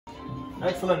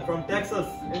Excellent. From Texas,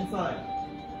 inside.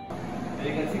 And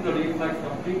you can see the reflex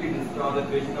completely distorted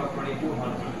vision of 2200.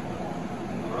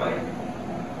 Alright?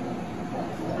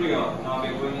 Pre-op. Now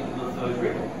we're going into the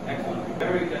surgery. Excellent.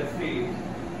 There you can see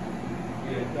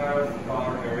the entire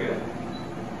scar area.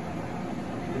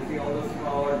 You see all the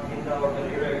scar thinned out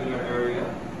and irregular area,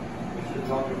 which is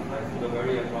not reflected in the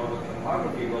very abnormal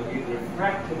topography, but is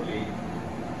refractively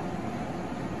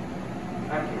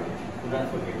accurate. So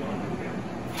that's what we're going to do here.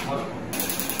 Wonderful.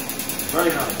 Very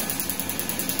nice.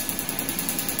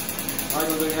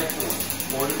 Michael doing excellent.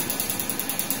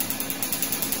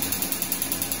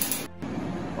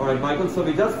 Alright Michael, so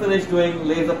we just finished doing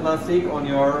LaZrPlastique on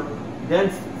your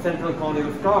dense central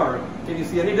corneal scar. Can you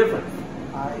see any difference?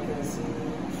 I can see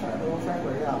a little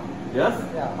sharper, yeah. Yes?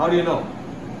 Yeah. How do you know?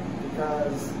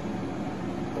 Because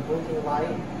the blinking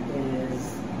light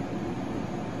is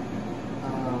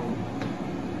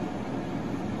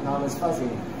not as fuzzy.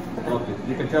 Okay,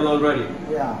 you can tell already.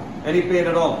 Yeah. Any pain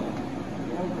at all?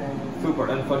 No pain. Super.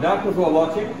 And for doctors who are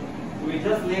watching, we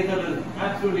just lasered an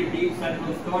absolutely deep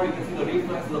central scar. You can see the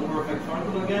reflex of the perfect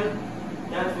frontal again.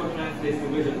 That's what translates to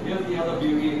vision. Here's the other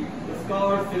beauty. The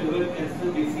scar silhouette can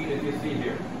still be seen if you see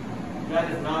here.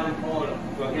 That is not important.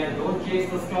 So again, don't chase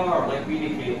the scar like we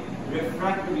indicate.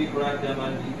 Refractively correct them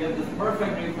and you get this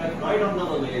perfect reflex right under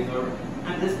the laser,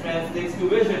 and this translates to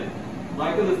vision.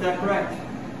 Michael, is that correct?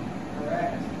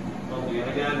 Correct. Lovely. And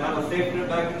again, have a safe trip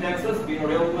back to Texas. Been a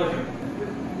real pleasure.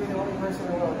 You're the only person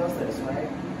in the world that does this, right?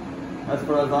 As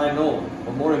far as I know,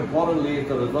 but more importantly, it's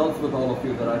the results with all of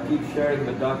you that I keep sharing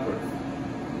with doctors.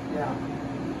 Yeah.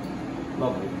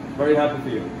 Lovely. Very happy for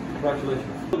you.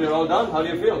 Congratulations. You're all done. How do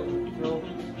you feel? I feel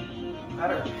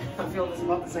better. I feel it's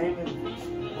about the same, and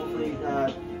hopefully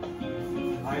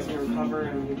eyes will recover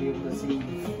and we'll be able to see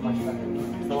much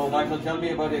better. So, Michael, tell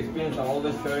me about the experience. I'm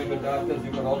always sharing with doctors.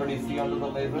 You can already see under the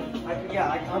laser.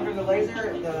 Under the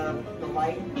laser, the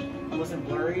light wasn't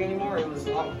blurry anymore. It was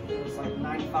like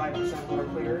 95% more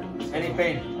clear. Any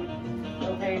pain?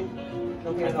 No pain.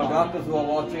 No pain And at for all. doctors who are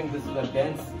watching, this is a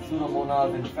dense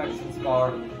pseudomonal infection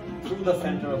scar through the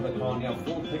center of the cornea,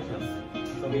 full thickness.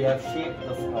 So we have shaped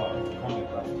the scar,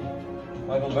 Corneoplastique.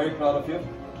 Michael, very proud of you.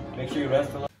 Make sure you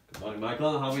rest a lot. Good morning,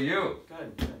 Michael. How are you?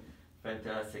 Good.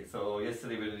 Fantastic. So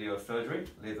yesterday we did your surgery,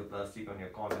 LaZrPlastique on your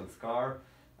corneal scar.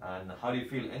 And how do you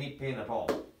feel? Any pain at all?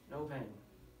 No pain.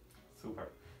 Super.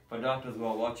 For doctors who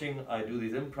are watching, I do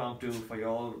these impromptu for you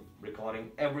all,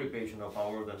 recording every patient of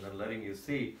ours and then letting you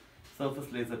see surface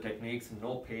laser techniques,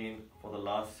 no pain for the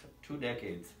last 2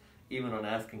 decades, even on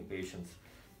asking patients.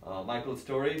 Michael's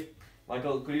story.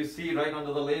 Michael, could you see right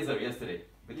under the laser yesterday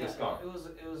with your scar? It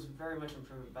was very much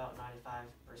improved, about 95%,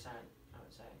 I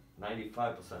would say.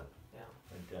 95%. Yeah.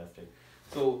 Fantastic.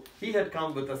 So he had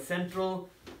come with a central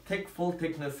thick, full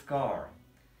thickness scar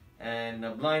and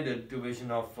blinded to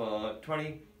vision of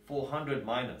 2400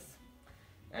 minus.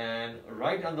 And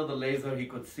right under the laser he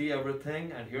could see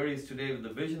everything, and here he is today with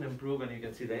the vision improved, and you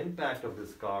can see the impact of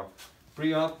this scar.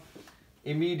 Pre-op,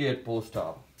 immediate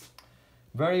post-op.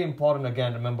 Very important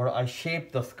again, remember, I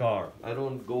shape the scar. I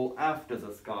don't go after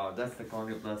the scar. That's the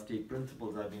Corneoplastique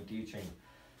principles I've been teaching.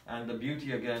 And the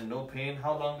beauty again, no pain.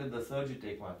 How long did the surgery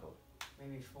take, Michael?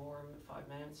 Maybe 5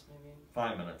 minutes, maybe.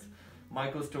 5 minutes.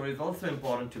 Michael's story is also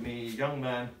important to me. Young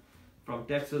man from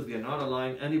Texas. We are not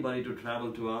allowing anybody to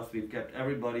travel to us. We've kept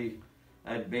everybody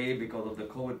at bay because of the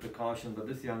COVID precaution. But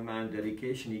this young man,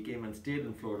 dedication, he came and stayed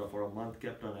in Florida for a month,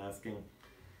 kept on asking,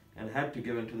 and had to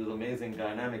give in to this amazing,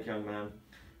 dynamic young man.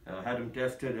 Had him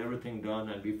tested, everything done,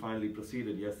 and we finally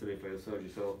proceeded yesterday for your surgery.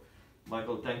 So,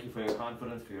 Michael, thank you for your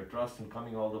confidence, for your trust in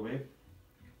coming all the way.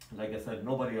 Like I said,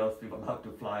 nobody else we've allowed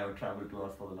to fly or travel to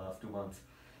us for the last 2 months.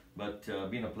 But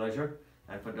been a pleasure.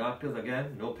 And for doctors,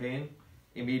 again, no pain,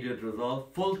 immediate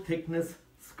result, full thickness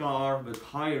scar with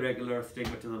high irregular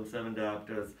astigmatism, 7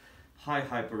 diopters, high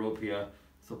hyperopia.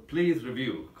 So please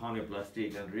review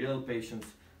Corneoplastique and real patients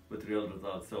with real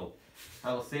results. So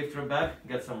have a safe trip back,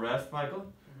 get some rest,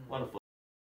 Michael. Wonderful.